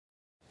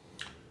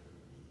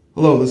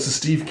Hello, this is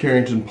Steve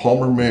Carrington,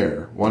 Palmer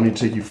Mayor, wanting to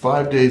take you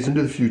 5 days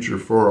into the future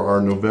for our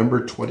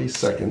November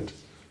 22nd,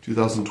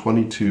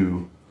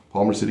 2022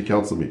 Palmer City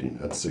Council meeting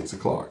at 6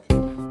 o'clock.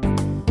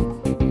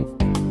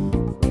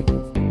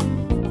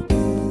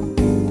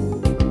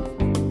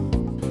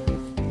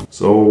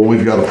 So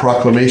we've got a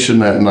proclamation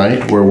that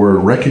night where we're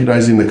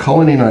recognizing the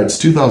Colony Knights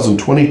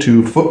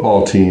 2022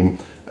 football team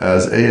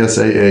as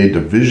ASAA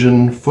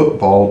Division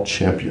Football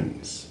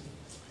Champions.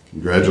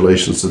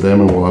 Congratulations to them,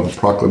 and we'll have a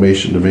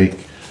proclamation to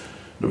make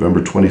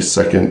November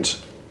 22nd,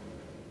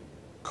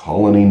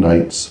 Colony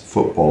Knights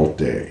Football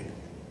Day.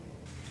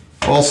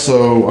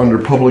 Also, under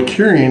public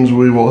hearings,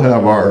 we will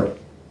have our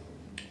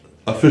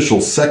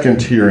official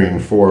second hearing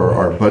for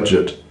our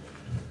budget.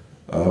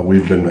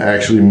 We've been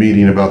actually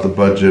meeting about the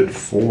budget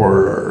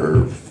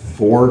for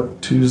 4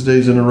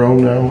 Tuesdays in a row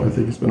now. I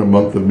think it's been a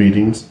month of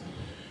meetings.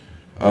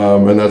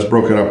 And that's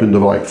broken up into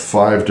like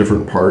 5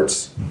 different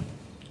parts.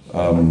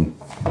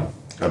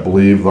 I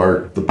believe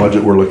the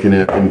budget we're looking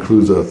at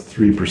includes a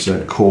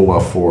 3% COLA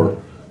for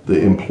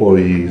the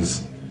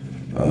employees.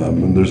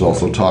 And there's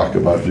also talk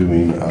about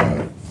doing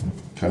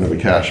kind of a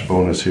cash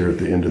bonus here at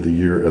the end of the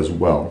year as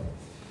well.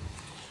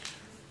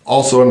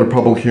 Also under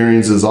public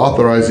hearings is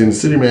authorizing the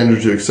city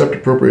manager to accept,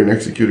 appropriate, and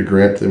execute a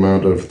grant to the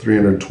amount of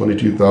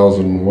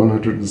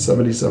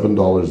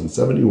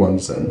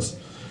 $322,177.71.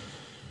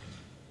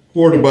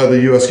 Awarded by the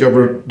U.S.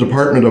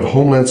 Department of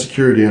Homeland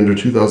Security under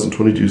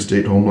 2022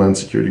 State Homeland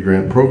Security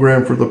Grant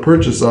Program for the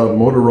purchase of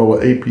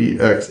Motorola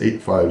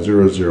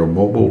APX8500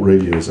 mobile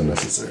radios and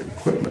necessary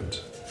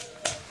equipment.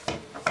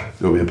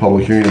 There will be a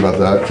public hearing about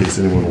that in case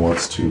anyone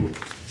wants to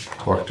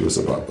talk to us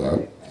about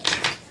that.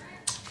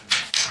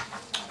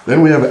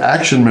 Then we have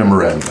action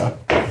memoranda.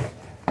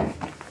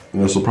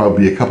 And this will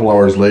probably be a couple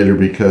hours later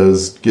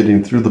because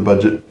getting through the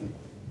budget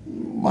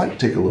might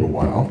take a little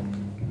while.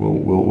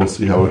 We'll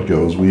see how it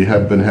goes. We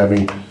have been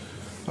having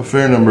a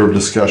fair number of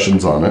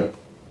discussions on it.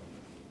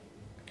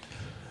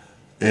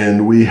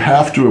 And we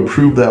have to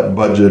approve that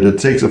budget. It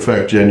takes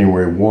effect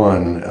January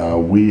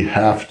 1. We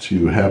have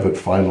to have it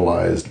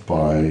finalized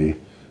by,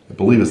 I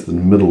believe it's the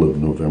middle of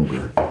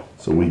November.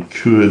 So we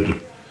could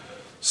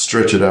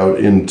stretch it out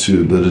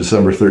into the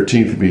December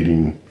 13th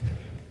meeting.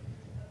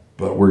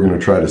 But we're going to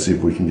try to see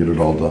if we can get it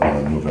all done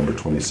on November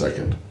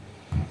 22nd.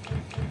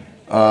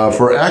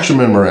 For action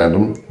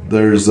memorandum,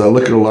 there's a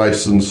liquor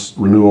license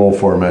renewal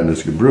for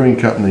Matanuska Brewing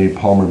Company,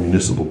 Palmer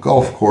Municipal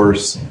Golf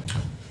Course.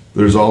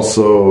 There's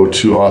also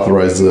to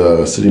authorize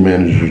the city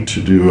manager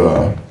to do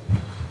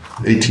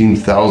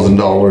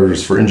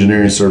 $18,000 for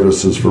engineering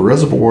services for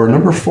Reservoir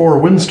Number 4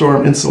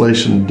 windstorm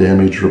insulation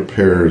damage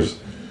repairs.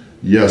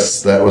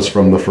 Yes, that was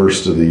from the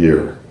first of the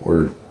year,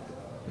 where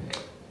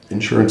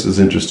insurance is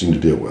interesting to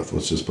deal with.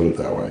 Let's just put it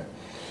that way.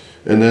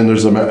 And then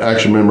there's an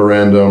action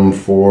memorandum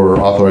for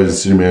authorizing the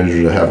city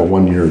manager to have a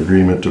 1-year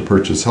agreement to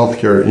purchase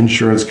healthcare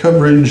insurance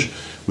coverage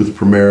with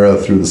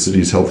Primera through the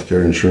city's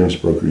healthcare insurance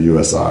broker,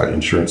 USI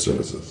Insurance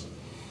Services.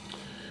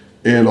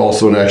 And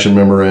also an action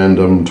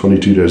memorandum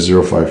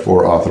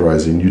 22-054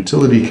 authorizing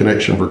utility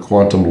connection for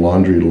Quantum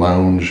Laundry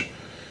Lounge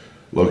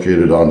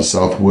located on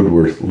South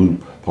Woodworth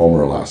Loop,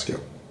 Palmer, Alaska.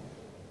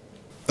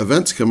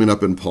 Events coming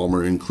up in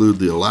Palmer include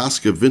the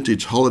Alaska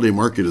Vintage Holiday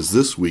Market is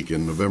this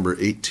weekend, November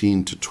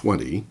 18 to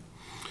 20.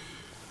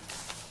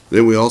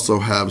 Then we also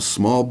have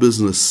Small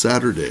Business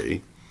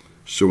Saturday,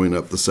 showing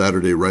up the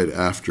Saturday right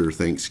after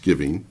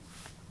Thanksgiving.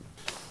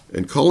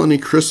 And Colony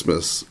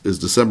Christmas is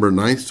December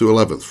 9th to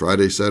 11th,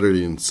 Friday,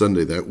 Saturday, and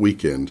Sunday that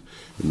weekend.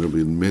 And there'll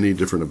be many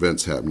different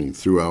events happening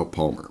throughout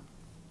Palmer.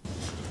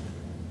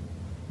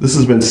 This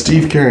has been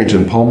Steve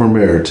Carrington, Palmer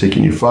Mayor,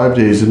 taking you 5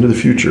 days into the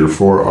future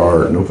for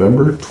our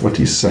November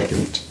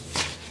 22nd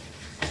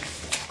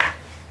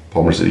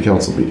Palmer City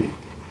Council meeting.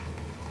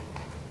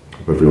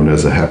 Hope everyone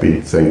has a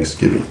happy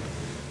Thanksgiving.